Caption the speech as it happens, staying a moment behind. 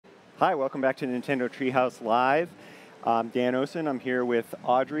Hi, welcome back to Nintendo Treehouse Live. I'm Dan Osen. I'm here with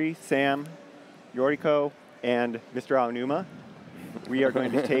Audrey, Sam, Yoriko, and Mr. Aonuma. We are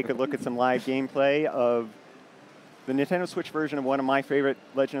going to take a look at some live gameplay of the Nintendo Switch version of one of my favorite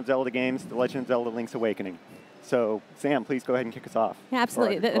Legend of Zelda games, The Legend of Zelda Link's Awakening. So, Sam, please go ahead and kick us off. Yeah,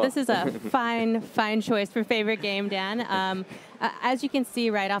 absolutely. This is a fine choice for favorite game, Dan. As you can see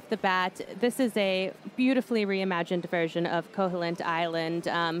right off the bat, this is a beautifully reimagined version of Koholint Island.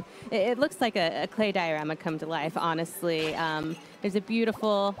 It looks like a clay diorama come to life, honestly. There's a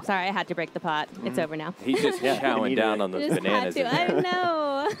beautiful... Sorry, I had to break the pot. It's over now. He's just chowing down on those bananas. I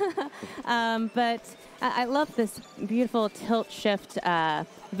know. But I love this beautiful tilt-shift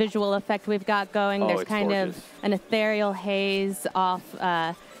visual effect we've got going. There's kind gorgeous. of an ethereal haze off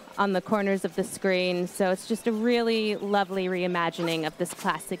on the corners of the screen. So it's just a really lovely reimagining of this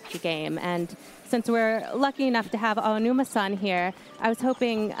classic game. And since we're lucky enough to have Aonuma-san here, I was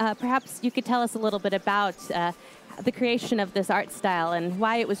hoping perhaps you could tell us a little bit about the creation of this art style and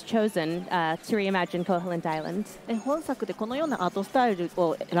why it was chosen to reimagine Koholint Island. 本作でこのようなアートスタイル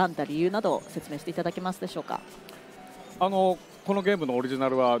を選んだ理由などを説明していただけますでしょうか。このゲームのオリジナ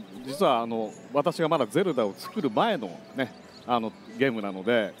ルは実は私がまだゼルダを作る前のねゲームなの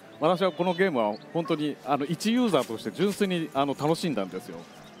で、私はこのゲームは本当に一ユーザーとして純粋に楽しんだんですよ。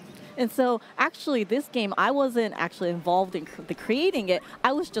And so, actually, this game, I wasn't actually involved in creating it.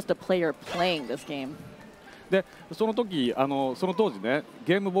 I was just a player playing this game. で、その時その当時ね、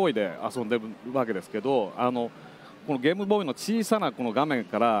ゲームボーイで遊んでるわけですけど、このゲームボーイの小さなこの画面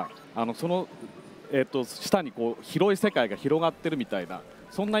からその下にこう広い世界が広がってるみたいな、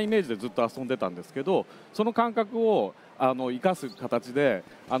そんなイメージでずっと遊んでたんですけど、その感覚を生かす形で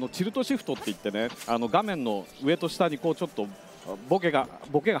チルトシフトって言ってね、画面の上と下にこうちょっとボケが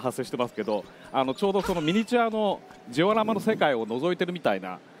発生してますけど、ちょうどそのミニチュアのジオラマの世界を覗いてるみたい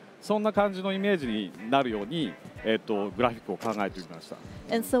な、そんな感じのイメージになるように、グラフィックを考えてみました。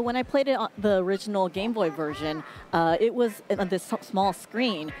And so when I played it on the original Game Boy version, it was on this small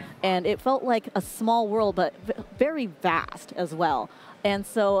screen, and it felt like a small world, but very vast as well. And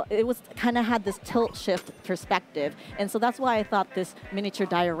so it was kind of had this tilt shift perspective, and so that's why I thought this miniature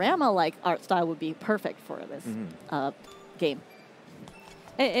diorama-like art style would be perfect for this game.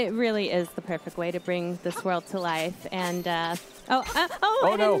 It really is the perfect way to bring this world to life. And I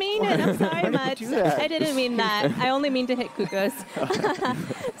didn't mean it. I'm sorry, Mutt. I didn't mean that. I only mean to hit Kukos.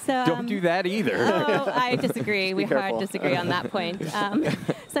 So don't do that either. Oh, I disagree. We hard disagree on that point.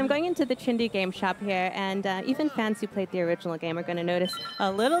 So I'm going into the Chindi game shop here, and even fans who played the original game are going to notice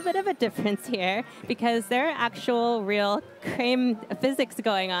a little bit of a difference here because there are actual real crane physics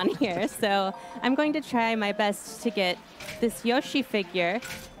going on here. So I'm going to try my best to get this Yoshi figure,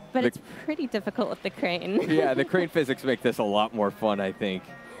 but it's pretty difficult with the crane. Yeah, the crane physics make this a lot more fun, I think.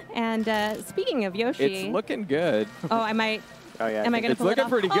 And speaking of Yoshi... It's looking good. Oh, I might... Oh, yeah, am I going to pull it off?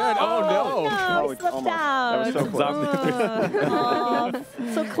 It's looking pretty good. Oh, no. No, it's slipped almost. out. That was so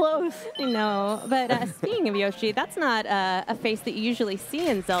close. So close. I know. But speaking of Yoshi, that's not a face that you usually see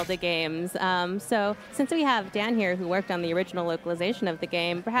in Zelda games. So since we have Dan here who worked on the original localization of the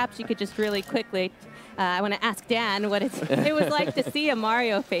game, perhaps you could just really quickly... I want to ask Dan what it was like to see a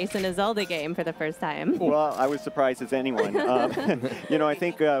Mario face in a Zelda game for the first time. Well, I was surprised as anyone. I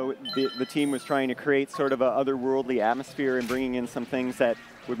think the team was trying to create sort of an otherworldly atmosphere and bringing in some things that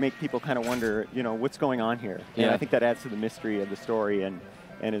would make people kind of wonder, what's going on here. Yeah. And I think that adds to the mystery of the story and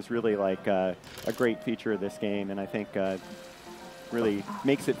is really like a great feature of this game. And I think really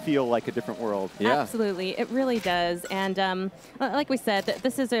makes it feel like a different world. Yeah. Absolutely, it really does. And like we said,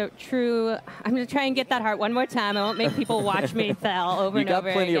 this is a true... I'm going to try and get that heart one more time. I won't make people watch me fail over and over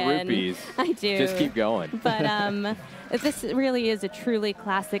again. You got plenty of rupees. I do. Just keep going. But this really is a truly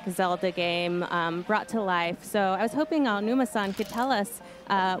classic Zelda game brought to life. So I was hoping Aonuma-san could tell us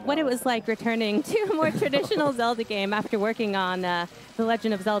what it was like returning to a more traditional Zelda game after working on The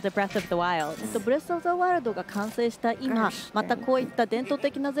Legend of Zelda Breath of the Wild. ブレス・オブ・ザ・ワイルドが完成した今、またこういった伝統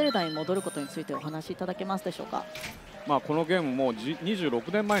的なゼルダに戻ることについてお話しいただけますでしょうか。このゲームも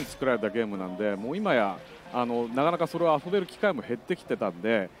26年前に作られたゲームなんで、もう今やなかなかそれを遊べる機会も減ってきてたん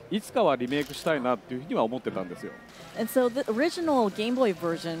で、いつかはリメイクしたいなっていうふうには思ってたんですよ。And so the original Game Boy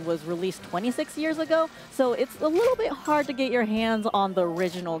version was released 26 years ago, so it's a little bit hard to get your hands on the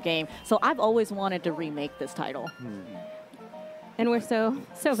original game. So I've always wanted to remake this title. And we're so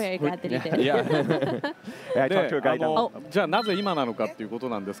very glad that he did. Yeah. I talked to a guy now. じゃあなぜ今なのかっていうこと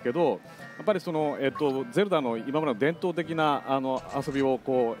なんですけど、やっぱりそのゼルダの今までの伝統的な遊びを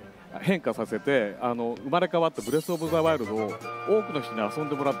こう変化させて生まれ変わったブレス・オブ・ザ・ワイルドを多くの人に遊ん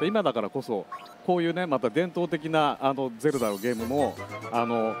でもらって、今だからこそこういうねまた伝統的なゼルダのゲームも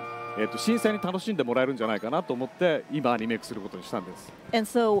新鮮に楽しんでもらえるんじゃないかなと思って今リメイクすることにしたんです。And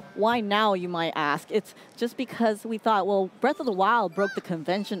so why now, you might ask? It's just because we thought, well, Breath of the Wild broke the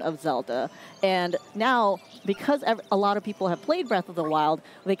convention of Zelda, and now because a lot of people have played Breath of the Wild,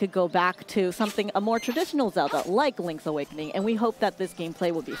 they could go back to something a more traditional Zelda like Link's Awakening, and we hope that this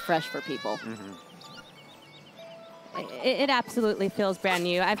gameplay will be fresh for people. It absolutely feels brand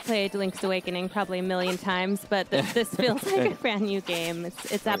new. I've played Link's Awakening probably a million times, but this feels like a brand new game.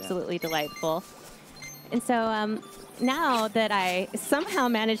 It's absolutely delightful. And so now that I somehow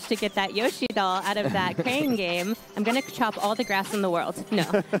managed to get that Yoshi doll out of that crane game, I'm going to chop all the grass in the world. No,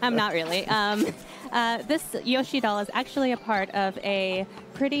 I'm not really. This Yoshi doll is actually a part of a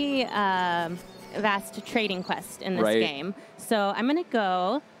pretty vast trading quest in this game. So I'm going to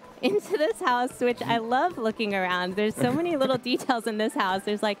go into this house, which I love looking around. There's so many little details in this house.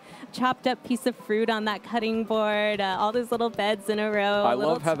 There's like chopped up piece of fruit on that cutting board, all those little beds in a row. I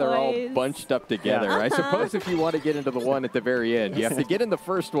love how they're all bunched up together. I suppose if you want to get into the one at the very end, you have to get in the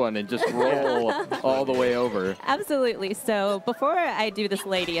first one and just roll all the way over. Absolutely. So before I do this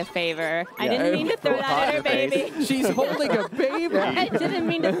lady a favor, I didn't mean to throw that at her baby. She's holding a baby. I didn't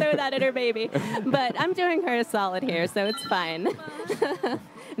mean to throw that at her baby, but I'm doing her a solid here, so it's fine.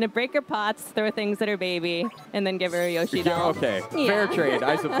 And to break her pots, throw things at her baby, and then give her a Yoshi doll. Okay, fair trade,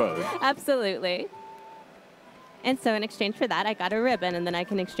 I suppose. Absolutely. And so in exchange for that, I got a ribbon, and then I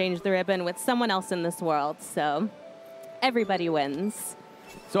can exchange the ribbon with someone else in this world. So everybody wins.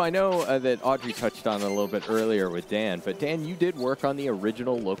 So I know that Audrey touched on it a little bit earlier with Dan, but Dan, you did work on the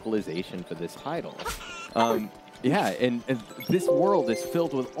original localization for this title. Yeah, and this world is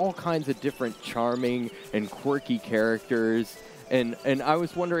filled with all kinds of different charming and quirky characters. And I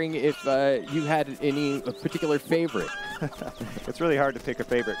was wondering if you had any particular favorite. It's really hard to pick a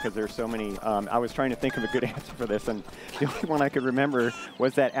favorite because there's so many. I was trying to think of a good answer for this, and the only one I could remember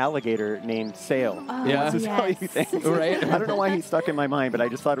was that alligator named Sail. Oh, yeah, yes. Sell you things. Right? I don't know why he stuck in my mind, but I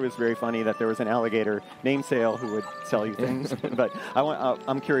just thought it was very funny that there was an alligator named Sail who would sell you things. But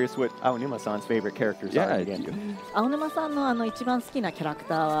I'm curious what Aonuma-san's favorite characters are again. Aonuma-sanの一番好きなキャラク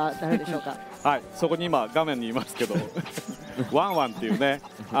ターは誰でしょうか？はい、そこに今画面にいますけどワンワンっていうね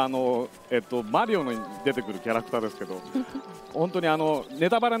マリオに出てくるキャラクターですけど本当にネ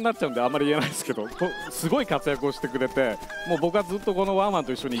タバレになっちゃうんであんまり言えないですけどすごい活躍をしてくれてもう僕はずっとこのワンワン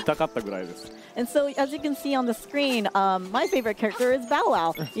と一緒にいたかったぐらいです。And so, as you can see on the screen, my favorite character is Bow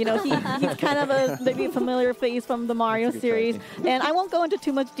Wow. You know, he's kind of maybe a familiar face from the Mario series. And I won't go into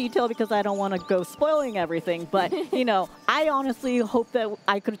too much detail because I don't want to go spoiling everything. But, you know, I honestly hope that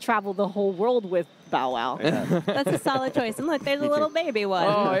I could travel the whole world with Bow Wow. Yeah. That's a solid choice. And look, there's a little baby one.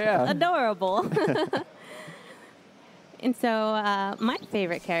 Oh, yeah. Adorable. And so my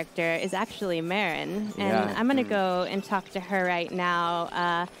favorite character is actually Marin, and I'm going to go and talk to her right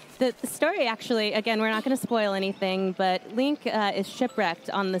now. The story actually, again, we're not going to spoil anything, but Link is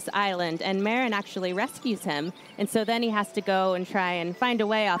shipwrecked on this island, and Marin actually rescues him. And so then he has to go and try and find a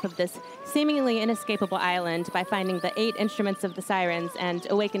way off of this seemingly inescapable island by finding the 8 instruments of the sirens and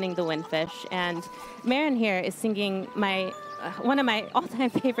awakening the windfish. And Marin here is singing one of my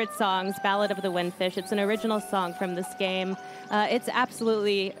all-time favorite songs, Ballad of the Windfish. It's an original song from this game. It's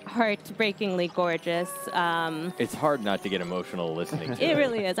absolutely heartbreakingly gorgeous. It's hard not to get emotional listening to it. It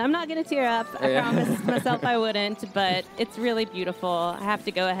really is. I'm not going to tear up. I promised myself I wouldn't, but it's really beautiful. I have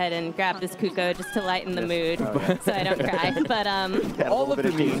to go ahead and grab this Kuko just to lighten the mood so I don't cry. But all of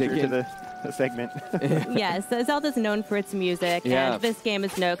the music to the segment. Yes, Zelda's known for its music, and this game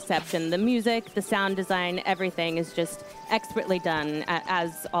is no exception. The music, the sound design, everything is just expertly done,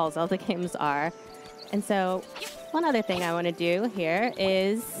 as all Zelda games are. And so one other thing I want to do here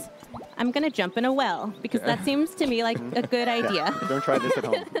is I'm going to jump in a well, because that seems to me like a good idea. Yeah. Don't try this at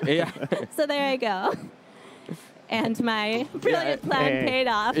home. So there I go. And my brilliant plan paid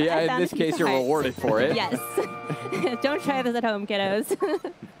off. Yeah, in this case, you're rewarded for it. Yes. Don't try this at home, kiddos.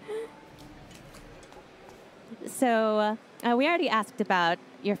 So we already asked about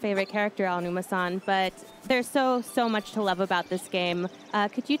your favorite character, Aonuma-san, but there's so much to love about this game.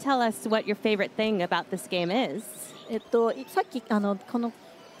 Could you tell us what your favorite thing about this game is? さっきこの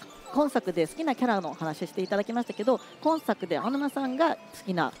今作で好きなキャラの話していただきましたけど、今作で青沼さんが好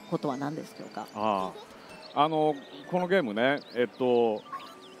きなことは何ですか？このゲームね、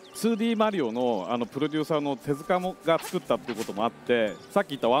2D マリオのプロデューサーの手塚が作ったっていうこともあって、さっき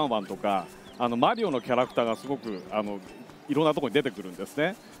言ったワンワンとかマリオのキャラクターがすごくいろんなところに出てくるんです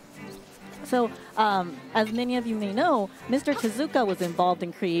ね。So, as many of you may know, Mr. Tezuka was involved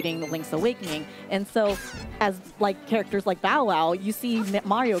in creating Link's Awakening, and so, as characters like Bow Wow, you see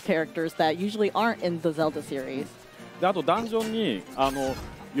Mario characters that usually aren't in the Zelda series. であとダンジョンに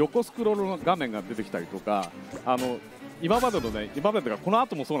横スクロールの画面が出てきたりとか、今までがこの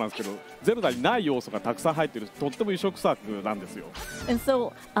後もそうなんですけど、ゼルダにない要素がたくさん入っている、とっても異色作なんですよ。And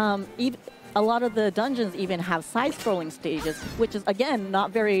so, a lot of the dungeons even have side-scrolling stages, which is again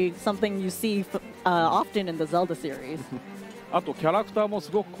not very something you see often in the Zelda series. あとキャラクターもす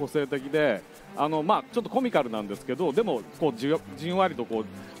ごく個性的で、ちょっとコミカルなんですけど、でもこうじんわりとこ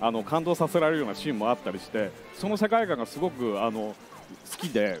う感動させられるようなシーンもあったりして、その世界観がすごく好き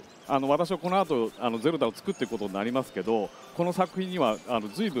で、私はこの後ゼルダを作っていくことになりますけど、この作品には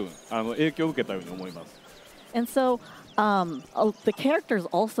随分影響を受けたように思います。And so, the characters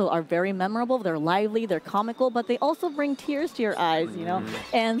also are very memorable. They're lively, they're comical, but they also bring tears to your eyes, you know.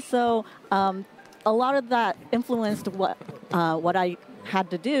 And so, a lot of that influenced what I had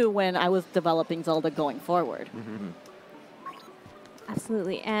to do when I was developing Zelda going forward.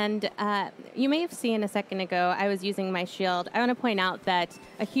 Absolutely. And you may have seen a second ago, I was using my shield. I want to point out that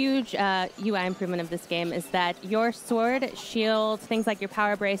a huge UI improvement of this game is that your sword, shield, things like your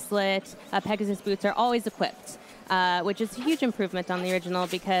power bracelet, Pegasus boots are always equipped. Which is a huge improvement on the original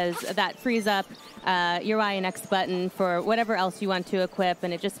because that frees up your Y and X button for whatever else you want to equip,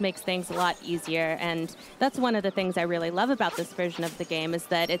 and it just makes things a lot easier. And that's one of the things I really love about this version of the game is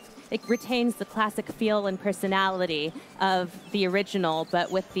that it retains the classic feel and personality of the original, but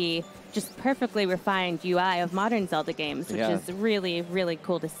with the just perfectly refined UI of modern Zelda games, which is really, really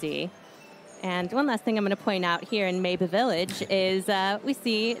cool to see. And one last thing I'm going to point out here in Maybe Village is we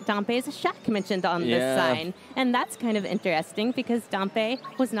see Dompe's shack mentioned on this sign. And that's kind of interesting because Dompe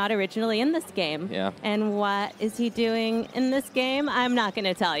was not originally in this game. Yeah. And what is he doing in this game? I'm not going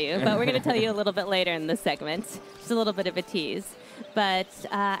to tell you, but we're going to tell you a little bit later in this segment. Just a little bit of a tease. But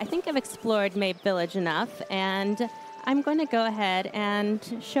I think I've explored Maybe Village enough, and I'm going to go ahead and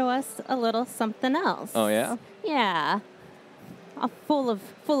show us a little something else. Oh, yeah? Yeah. Full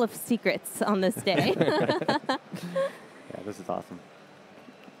of secrets on this day. Yeah, this is awesome.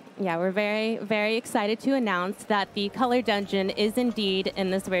 Yeah, we're very, very excited to announce that the Color Dungeon is indeed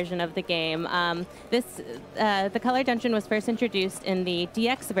in this version of the game. The Color Dungeon was first introduced in the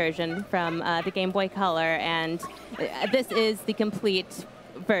DX version from the Game Boy Color, and this is the complete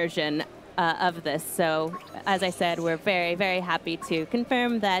version of this. So, as I said, we're very, very happy to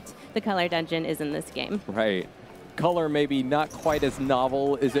confirm that the Color Dungeon is in this game. Right. Color maybe not quite as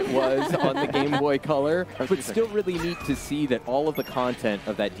novel as it was on the Game Boy Color, but still really neat to see that all of the content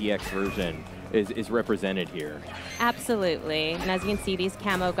of that DX version is represented here. Absolutely. And as you can see, these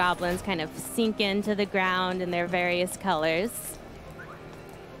camo goblins kind of sink into the ground in their various colors.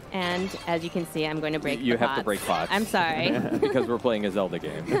 And as you can see, I'm going to break You the have to break pots. I'm sorry. Because we're playing a Zelda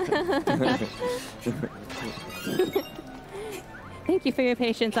game. Thank you for your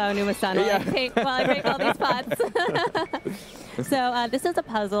patience, Aonuma-san, while I break all these pots. So this is a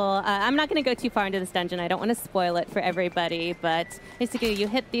puzzle. I'm not going to go too far into this dungeon. I don't want to spoil it for everybody, but basically you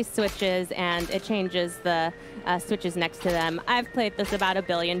hit these switches and it changes the switches next to them. I've played this about 1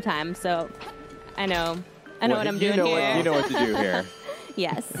 billion times, so I know what I'm doing here. You know what to do here.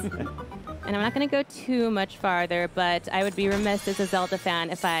 Yes. And I'm not going to go too much farther, but I would be remiss as a Zelda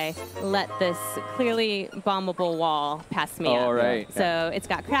fan if I let this clearly bombable wall pass me up. Right. So it's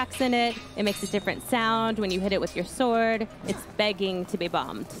got cracks in it. It makes a different sound when you hit it with your sword. It's begging to be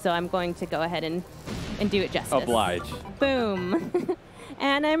bombed. So I'm going to go ahead and do it justice. Oblige. Boom.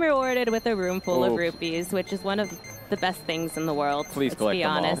 And I'm rewarded with a room full of rupees, which is one of the best things in the world. Please collect them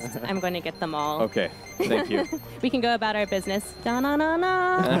all. Let's be honest. I'm going to get them all. Okay. Thank you. We can go about our business.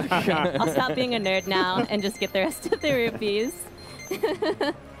 Da-na-na-na. I'll stop being a nerd now and just get the rest of the rupees.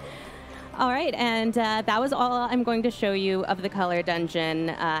 All right, and that was all I'm going to show you of the Color Dungeon.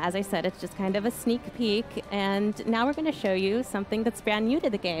 As I said, it's just kind of a sneak peek, and now we're going to show you something that's brand new to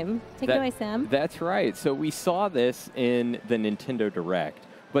the game. Take it away, Sam. That's right. So we saw this in the Nintendo Direct,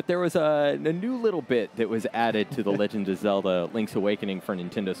 but there was a new little bit that was added to The Legend of Zelda Link's Awakening for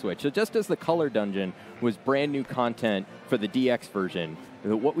Nintendo Switch. So just as the Color Dungeon was brand new content for the DX version,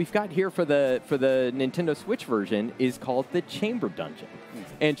 what we've got here for the Nintendo Switch version is called the Chamber Dungeon.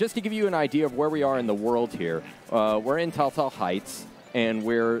 And just to give you an idea of where we are in the world here, we're in Tal Heights, and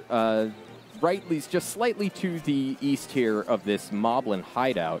we're just slightly to the east here of this Moblin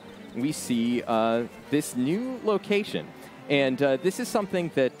hideout. We see this new location. And this is something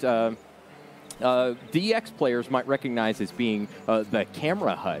that DX players might recognize as being the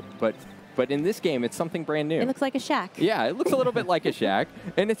camera HUD, but But in this game, it's something brand new. It looks like a shack. Yeah, it looks a little bit like a shack,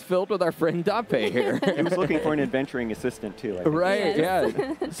 and it's filled with our friend Dampe here. He was looking for an adventuring assistant, too. I think. Right, Yes.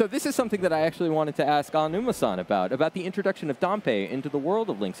 yeah. So this is something that I actually wanted to ask Anuma-san about the introduction of Dampe into the world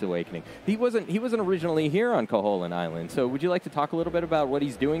of Link's Awakening. He wasn't originally here on Koholint Island, so would you like to talk a little bit about what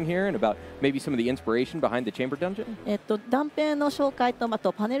he's doing here and about maybe some of the inspiration behind the Chamber Dungeon? 断片の紹介とあ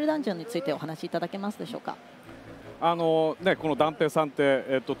とパネルダンジョンについてお話しいただけますでしょうか。このダンペイさんっ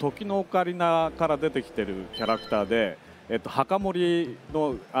て、時のオカリナから出てきてるキャラクターで、墓守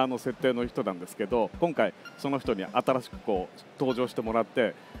の設定の人なんですけど、今回その人に新しくこう登場してもらっ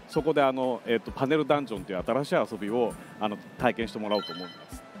て、そこでパネルダンジョンという新しい遊びを体験してもらおうと思いま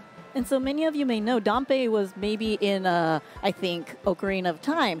す。And so many of you may know Dampe was maybe in, I think, Ocarina of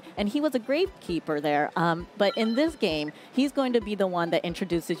Time, and he was a gravekeeper there. But in this game, he's going to be the one that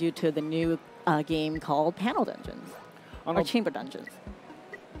introduces you to the new game called Panel Dungeons, or Chamber Dungeons.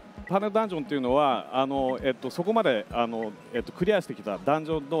 パネルダンジョンというのはそこまでクリアしてきたダン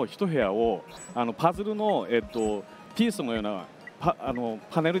ジョンの一部屋をパズルの、ピースのような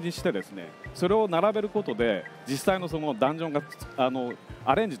パネルにしてですね、それを並べることで実際のそのダンジョンが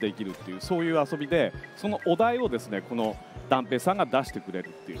アレンジできるっていうそういう遊びで、そのお題をですねこのダンペイさんが出してくれる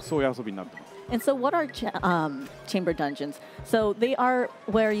っていうそういう遊びになってます。And so what are chamber dungeons? So they are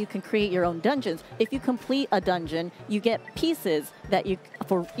where you can create your own dungeons. If you complete a dungeon, you get pieces that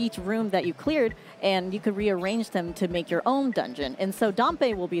for each room that you cleared, and you could rearrange them to make your own dungeon. And so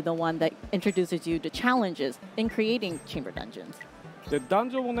Dampe will be the one that introduces you to challenges in creating chamber dungeons. でダン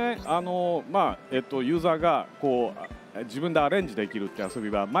ジョンをねユーザーがこう自分でアレンジできるって遊び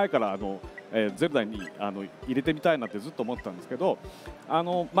は前からゼルダに入れてみたいなってずっと思ってたんですけど、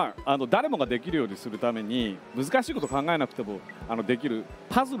誰もができるようにするために難しいこと考えなくてもできる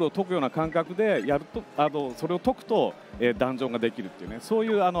パズルを解くような感覚でやるとそれを解くとダンジョンができるっていうね、そうい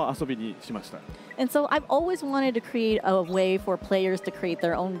う遊びにしました。And so I've always wanted to create a way for players to create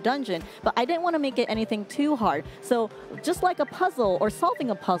their own dungeon, but I didn't want to make it anything too hard. So just like a puzzle or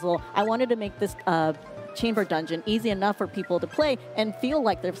solving a puzzle, I wanted to make this chamber dungeon easy enough for people to play and feel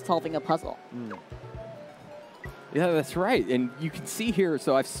like they're solving a puzzle. Yeah, that's right. And you can see here,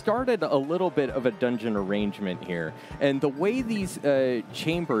 so I've started a little bit of a dungeon arrangement here. And the way these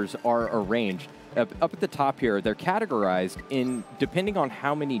chambers are arranged, up at the top here, they're categorized in depending on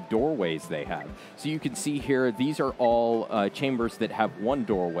how many doorways they have. So you can see here, these are all chambers that have one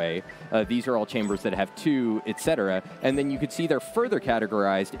doorway. These are all chambers that have two, etc. And then you can see they're further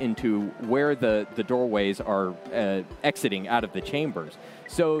categorized into where the doorways are exiting out of the chambers.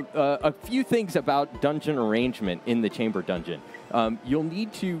 So a few things about dungeon arrangement in the chamber dungeon. You'll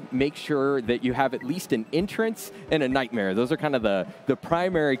need to make sure that you have at least an entrance and a nightmare. Those are kind of the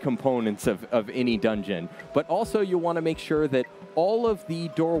primary components of any dungeon. But also you'll want to make sure that all of the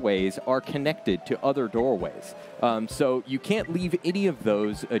doorways are connected to other doorways. So you can't leave any of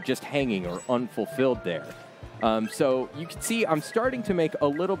those just hanging or unfulfilled there. So you can see I'm starting to make a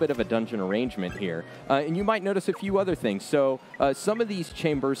little bit of a dungeon arrangement here. And you might notice a few other things. So some of these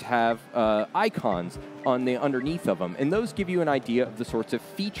chambers have icons on the underneath of them. And those give you an idea of the sorts of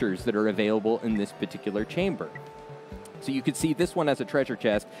features that are available in this particular chamber. So you can see this one has a treasure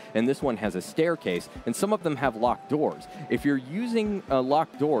chest, and this one has a staircase, and some of them have locked doors. If you're using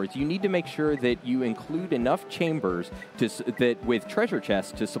locked doors, you need to make sure that you include enough chambers with treasure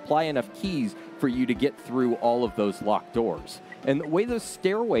chests to supply enough keys for you to get through all of those locked doors. And the way those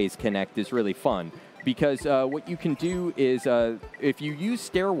stairways connect is really fun, because what you can do is if you use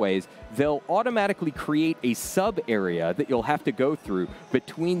stairways, they'll automatically create a sub-area that you'll have to go through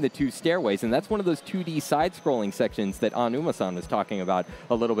between the two stairways. And that's one of those 2D side-scrolling sections that Anuma-san was talking about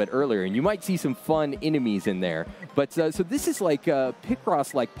a little bit earlier. And you might see some fun enemies in there. But so this is like a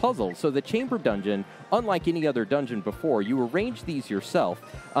Picross-like puzzle. So the chamber dungeon, unlike any other dungeon before, you arrange these yourself.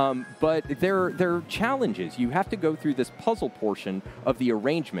 But they're challenges. You have to go through this puzzle portion of the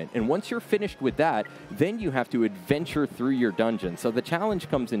arrangement. And once you're finished with that, then you have to adventure through your dungeon. So the challenge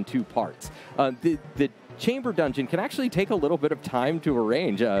comes in two parts. The chamber dungeon can actually take a little bit of time to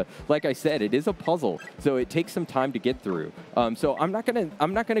arrange. Like I said, it is a puzzle, so it takes some time to get through. So I'm not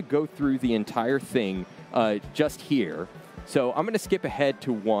gonna go through the entire thing just here. So I'm gonna skip ahead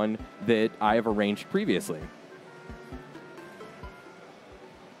to one that I have arranged previously.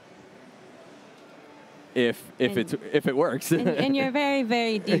 If it works. And you're very,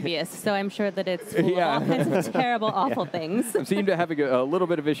 very devious, so I'm sure that it's full of all kinds of terrible, awful things. I seem to have a little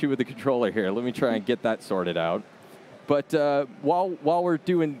bit of issue with the controller here. Let me try and get that sorted out. But while we're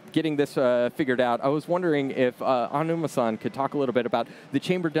getting this figured out, I was wondering if Anuma-san could talk a little bit about the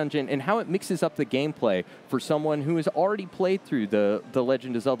Chamber Dungeon and how it mixes up the gameplay for someone who has already played through the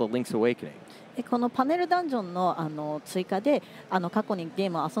Legend of Zelda: Link's Awakening. このパネルダンジョンの追加で過去にゲー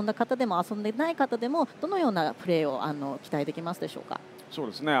ムを遊んだ方でも遊んでない方でもどのようなプレーを期待できますでしょうか。そう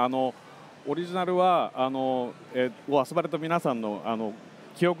ですね。オリジナルはを遊ばれた皆さんの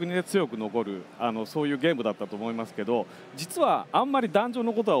記憶に、ね、強く残るそういうゲームだったと思いますけど、実はあんまりダンジョン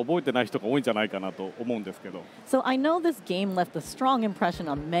のことは覚えてない人が多いんじゃないかなと思うんですけど。So I know this game left a strong impression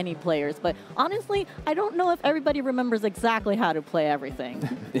on many players, but honestly, I don't know if everybody remembers exactly how to play everything.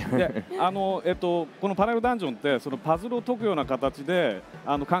 でこのパネルダンジョンってそのパズルを解くような形で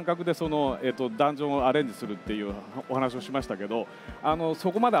感覚でその、ダンジョンをアレンジするっていうお話をしましたけど、そ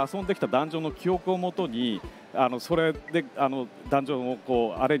こまで遊んできたダンジョンの記憶をもとにそれでダンジョンを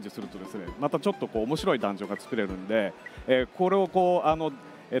こうアレンジするとですね、またちょっとこう面白いダンジョンが作れるんで、これをこう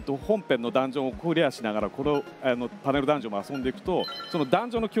本編のダンジョンをクリアしながらこれをパネルダンジョンも遊んでいくと、そのダン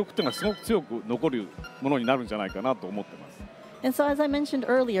ジョンの記憶っていうのはすごく強く残るものになるんじゃないかなと思ってます。And so, as I mentioned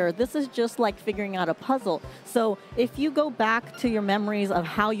earlier, this is just like figuring out a puzzle. So, if you go back to your memories of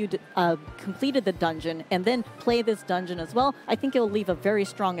how you completed the dungeon and then play this dungeon as well, I think it will leave a very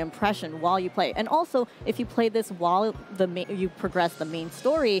strong impression while you play. And also, if you play this while you progress the main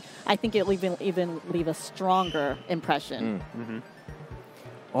story, I think it will even leave a stronger impression. Mm-hmm.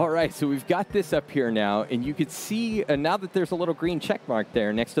 All right, so we've got this up here now, and you could see now that there's a little green check mark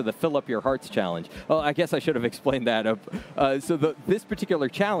there next to the Fill Up Your Hearts challenge. Well, I guess I should have explained that. This particular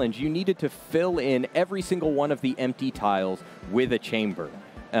challenge, you needed to fill in every single one of the empty tiles with a chamber.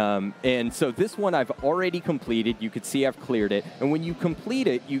 And so this one I've already completed. You could see I've cleared it. And when you complete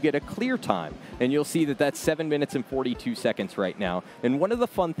it, you get a clear time. And you'll see that that's 7 minutes and 42 seconds right now. And one of the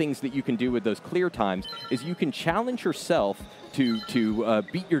fun things that you can do with those clear times is you can challenge yourself to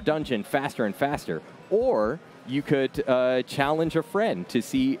beat your dungeon faster and faster. Or you could challenge a friend to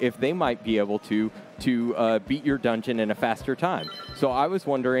see if they might be able to beat your dungeon in a faster time. So I was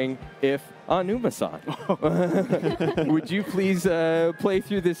wondering if Anuma-san, would you please play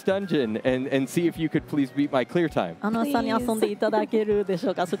through this dungeon and see if you could please beat my clear time? さんに遊んでいただけるでし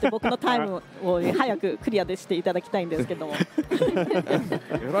ょうか。そして僕のタイムを早くクリアでしていただきたいんですけども。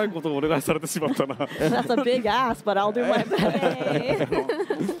えらいことをお願いされてしまったな。That's a big ask, but I'll do my best.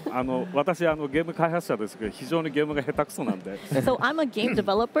 私ゲーム開発者ですけど非常にゲームが下手くそなんで。So I'm a game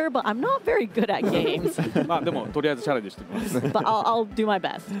developer, but I'm not very good at games. まあでもとりあえずチャレンジしてみます。But I'll do my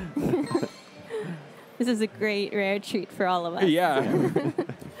best. This is a great rare treat for all of us. Yeah.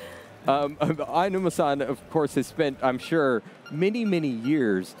 Ainuma-san, of course, has spent, I'm sure, many, many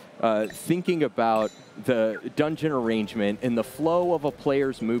years thinking about the dungeon arrangement and the flow of a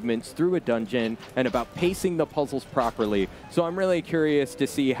player's movements through a dungeon and about pacing the puzzles properly. So I'm really curious to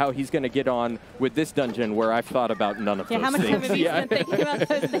see how he's going to get on with this dungeon where I've thought about none of those things. How much time have you spent thinking about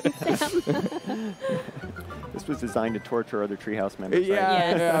those things, Sam? This was designed to torture other Treehouse members.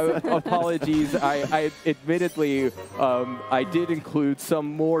 Yeah, apologies. I admittedly, I did include some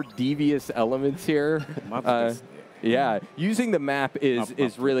more devious elements here. Yeah, using the map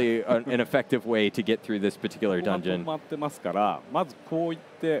is really an effective way to get through this particular dungeon. 止まってますから、まずこういっ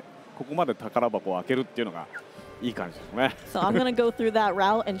てここまで宝箱を開けるっていうのがいい感じですね。So I'm gonna go through that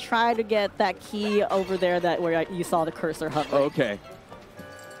route and try to get that key over there where you saw the cursor hovering. Okay.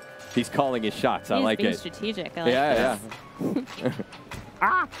 He's calling his shots. I like it. He's being strategic. I like yeah.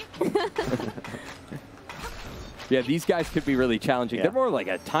 Ah! Yeah, these guys could be really challenging. Yeah. They're more like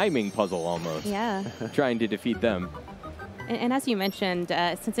a timing puzzle almost. Yeah. Trying to defeat them. And as you mentioned,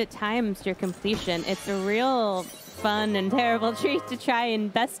 since it times your completion, it's a real fun and terrible treat to try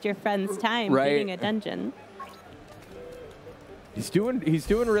and best your friend's time beating a dungeon. He's doing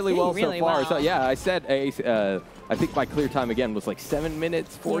really well so far. Well. So yeah, I said I think my clear time again was like 7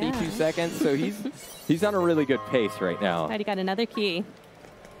 minutes 42 seconds. So he's on a really good pace right now. Already got another key.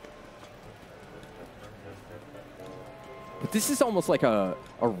 But this is almost like a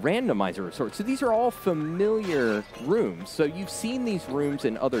randomizer of sorts. So these are all familiar rooms. So you've seen these rooms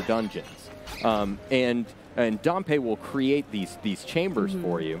in other dungeons. And Dompe will create these chambers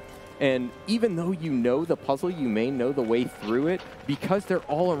for you. And even though you know the puzzle, you may know the way through it, because they're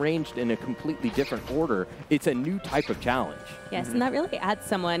all arranged in a completely different order, it's a new type of challenge. Yes, and that really adds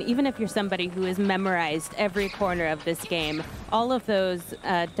someone, even if you're somebody who has memorized every corner of this game, all of those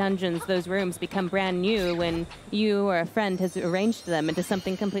dungeons, those rooms become brand new when you or a friend has arranged them into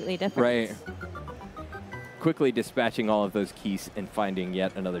something completely different. Right. Quickly dispatching all of those keys and finding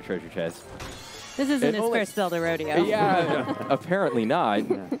yet another treasure chest. This isn't his first Zelda rodeo. Yeah, apparently not.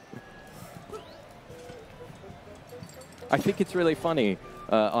 I think it's really funny,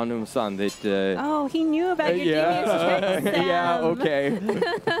 Anuma-san, that... oh, he knew about your devious tricks, Sam. Yeah, okay.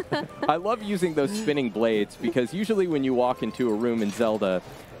 I love using those spinning blades because usually when you walk into a room in Zelda,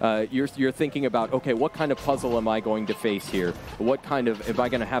 you're thinking about, okay, what kind of puzzle am I going to face here? What kind of, am I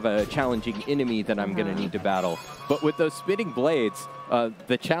going to have a challenging enemy that I'm going to need to battle? But with those spinning blades,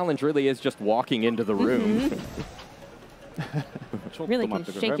 the challenge really is just walking into the room. Really can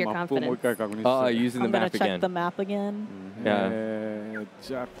shake your confidence. Using the map again. Check the map again.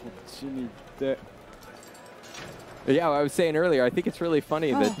 Yeah, I was saying earlier, I think it's really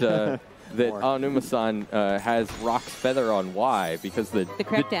funny that that Anuma-san has Rock's Feather on Y because the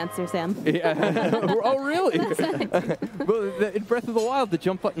correct answer, Sam. Yeah. Oh, really? Well, in Breath of the Wild, the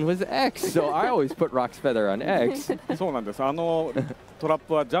jump button was X, so I always put Rock's Feather on X. そうなんです。トラッ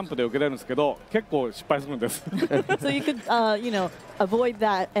プはジャンプで受けれるんですけど、結構失敗するんです。So you could, you know, avoid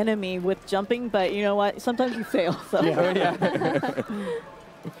that enemy with jumping, but you know what? Sometimes you fail. So. Yeah.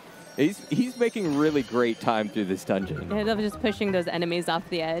 He's making really great time through this dungeon. Yeah, they're just pushing those enemies off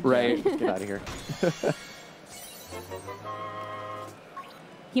the edge. Right. Get out of here.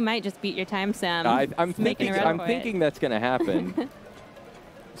 He might just beat your time, Sam. I'm thinking that's going to happen.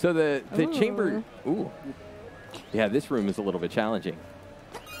 So the chamber... Ooh. Yeah, this room is a little bit challenging.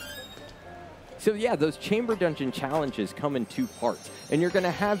 So yeah, those chamber dungeon challenges come in 2 parts, and you're going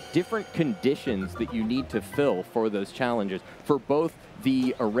to have different conditions that you need to fill for those challenges, for both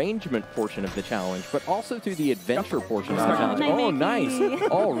the arrangement portion of the challenge, but also through the adventure portion of the challenge. Oh, nice.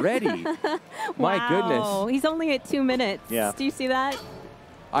 Already. My goodness. He's only at 2 minutes. Yeah. Do you see that?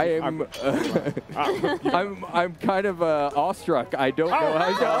 I am. I'm kind of awestruck. I don't know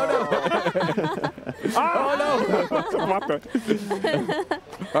how. Oh no!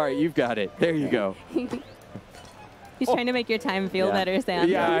 All right, you've got it. There you go. He's trying to make your time feel better, Sam.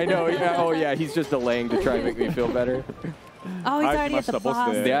 Yeah, I know. Yeah. Oh yeah, he's just delaying to try and make me feel better. Oh, he's already at the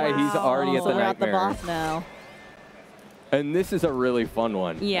boss. Yeah, he's already at the we're nightmare. at the boss now. And this is a really fun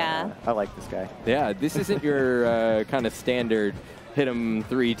one. Yeah. I like this guy. Yeah, this isn't your kind of standard hit him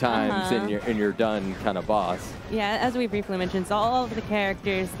 3 times and you're done kind of boss. Yeah, as we briefly mentioned, so all of the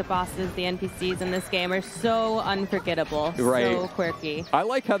characters, the bosses, the NPCs in this game are so unforgettable, so quirky. I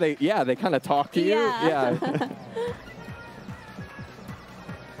like how they kind of talk to you. Yeah.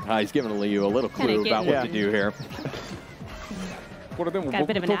 He's giving you a little clue about what to do here. Got a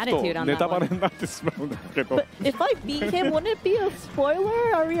bit of an attitude on that one. But if I beat him, wouldn't it be a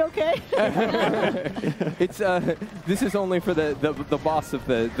spoiler? Are we okay? It's this is only for the boss of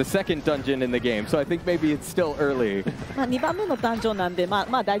the second dungeon in the game, so I think maybe it's still early. 2番目のダンジョンなんで、ま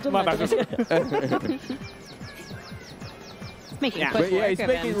あ大丈夫なんですけど。Making quick But yeah, he's work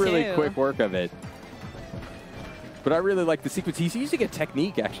making of him really too. quick work of it. But I really like the sequence. He's using a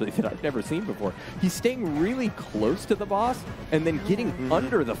technique, actually, that I've never seen before. He's staying really close to the boss and then getting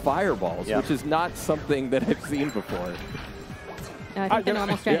under the fireballs, which is not something that I've seen before. No, I think the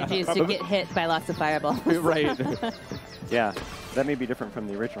normal strategy is to get hit by lots of fireballs. Right. Yeah, that may be different from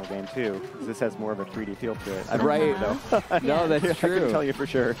the original game, too, because this has more of a 3D feel to it. I don't know, though. No, that's true. I couldn't tell you for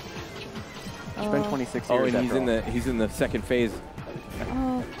sure. It's been 26 years. Oh, and he's in the second phase.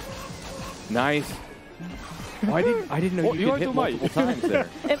 Oh. Nice. Oh, I didn't know you could hit multiple times there.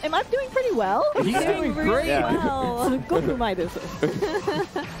 Am I doing pretty well? He's doing great. Well. すっごくうまいです。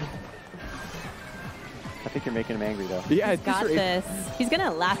 I think you're making him angry, though. Yeah, Got this. He's going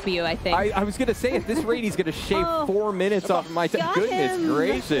to laugh at you, I think. I was going to say, at this rate, he's going to shave 4 minutes off of my time. Goodness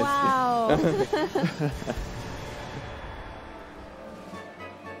gracious. Wow.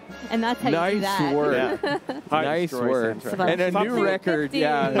 And that's how you do that. Nice work. Nice work. And a new record,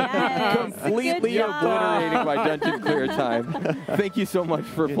 completely obliterating my dungeon clear time. Thank you so much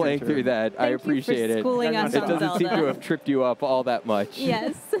for playing through that. I appreciate it. Schooling us It on doesn't seem to have tripped you up all that much.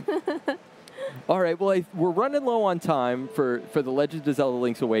 Yes. All right, well, we're running low on time for The Legend of Zelda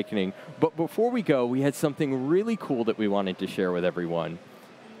Link's Awakening. But before we go, we had something really cool that we wanted to share with everyone.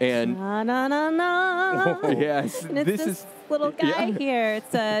 And yes, and this is little guy here.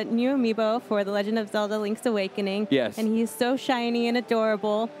 It's a new amiibo for The Legend of Zelda Link's Awakening. Yes. And he's so shiny and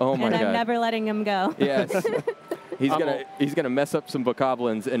adorable. Oh my God. God. I'm never letting him go. Yes. He's gonna mess up some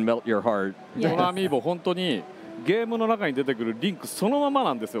bokoblins and melt your heart. このアミーボ本当にゲームの中に出てくるリンクそのまま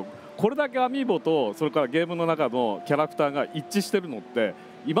なんですよ。これだけアミーボとそれからゲームの中のキャラクターが一致してるのって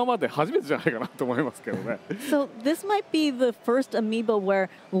今まで初めてじゃないかなと思いますけどね。So this might be the first amiibo where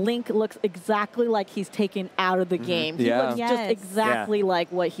Link looks exactly like he's taken out of the game. He looks just exactly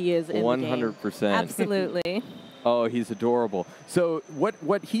like what he is in the game. 100%. Absolutely. Oh, he's adorable. So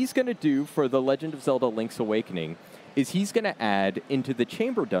what he's going to do for The Legend of Zelda Link's Awakening is he's going to add into the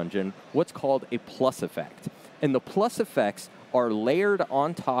chamber dungeon what's called a plus effect. and the plus effects are layered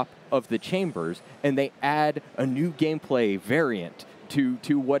on top of the chambers, and they add a new gameplay variant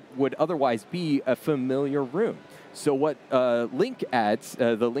to what would otherwise be a familiar room. So what Link adds,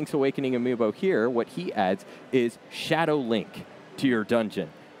 the Link's Awakening amiibo here, what he adds is Shadow Link to your dungeon.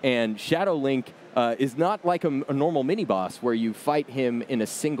 And Shadow Link is not like a normal mini-boss where you fight him in a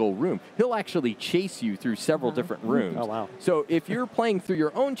single room. He'll actually chase you through several different rooms. Oh, wow. So if you're playing through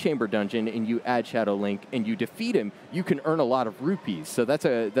your own chamber dungeon and you add Shadow Link and you defeat him, you can earn a lot of rupees. So that's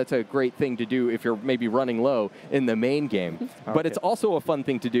a great thing to do if you're maybe running low in the main game. Okay. But it's also a fun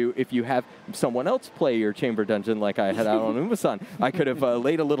thing to do if you have someone else play your chamber dungeon like I had out on Uma-san. I could have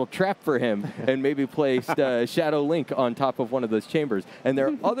laid a little trap for him and maybe placed Shadow Link on top of one of those chambers. And there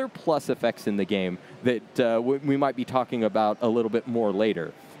are other plus effects in the game that we might be talking about a little bit more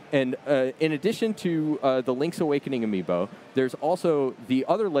later. And in addition to the Link's Awakening amiibo, there's also the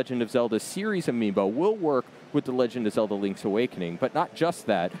other Legend of Zelda series amiibo will work with the Legend of Zelda Link's Awakening, but not just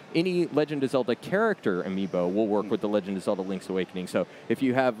that. Any Legend of Zelda character amiibo will work with the Legend of Zelda Link's Awakening. So if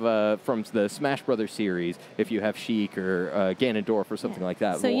you have from the Smash Brothers series, if you have Sheik or Ganondorf or something like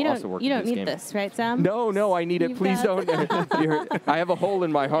that, so will also work you in don't this need game. this, right, Sam? No, I need it. Please don't. I have a hole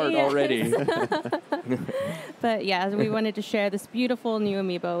in my heart already. But yeah, we wanted to share this beautiful new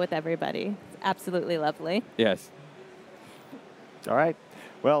amiibo with everybody. It's absolutely lovely. Yes. All right.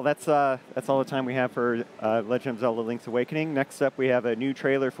 Well, that's all the time we have for Legend of Zelda Link's Awakening. Next up, we have a new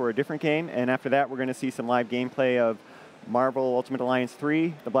trailer for a different game, and after that, we're going to see some live gameplay of Marvel Ultimate Alliance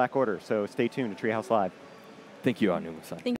 3, The Black Order. So stay tuned to Treehouse Live. Thank you, Anuma-san.